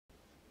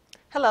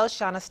Hello,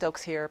 Shauna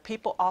Stokes here.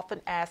 People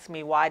often ask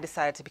me why I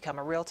decided to become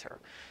a realtor.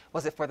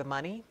 Was it for the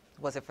money?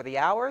 Was it for the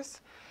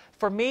hours?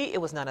 For me, it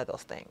was none of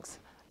those things.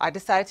 I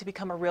decided to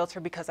become a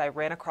realtor because I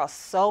ran across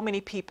so many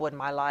people in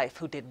my life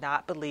who did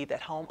not believe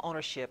that home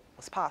ownership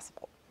was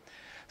possible.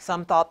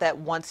 Some thought that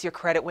once your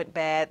credit went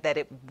bad that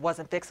it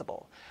wasn't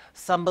fixable.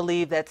 Some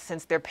believed that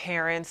since their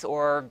parents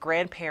or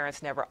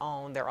grandparents never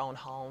owned their own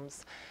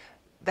homes,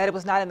 that it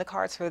was not in the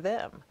cards for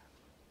them.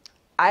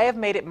 I have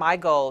made it my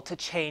goal to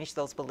change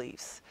those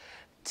beliefs,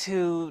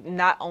 to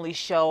not only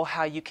show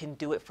how you can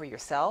do it for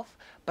yourself,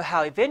 but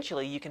how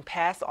eventually you can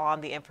pass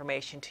on the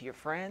information to your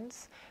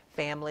friends,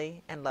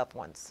 family, and loved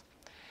ones.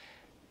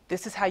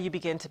 This is how you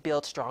begin to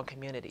build strong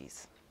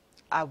communities.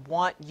 I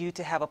want you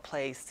to have a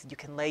place you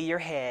can lay your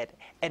head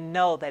and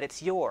know that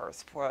it's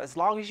yours for as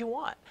long as you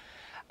want.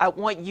 I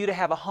want you to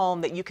have a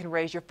home that you can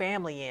raise your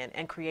family in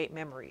and create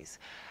memories.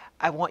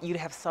 I want you to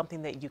have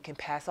something that you can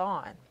pass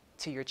on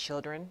to your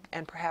children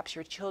and perhaps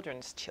your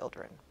children's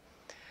children.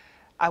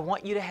 I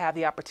want you to have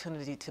the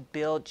opportunity to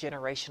build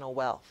generational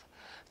wealth,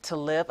 to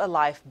live a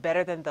life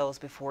better than those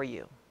before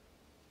you.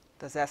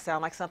 Does that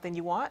sound like something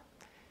you want?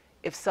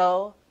 If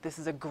so, this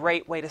is a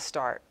great way to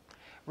start.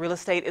 Real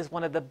estate is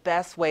one of the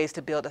best ways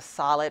to build a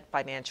solid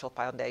financial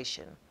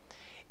foundation.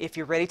 If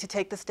you're ready to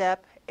take the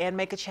step and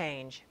make a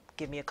change,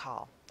 give me a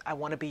call. I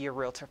want to be your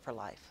realtor for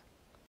life.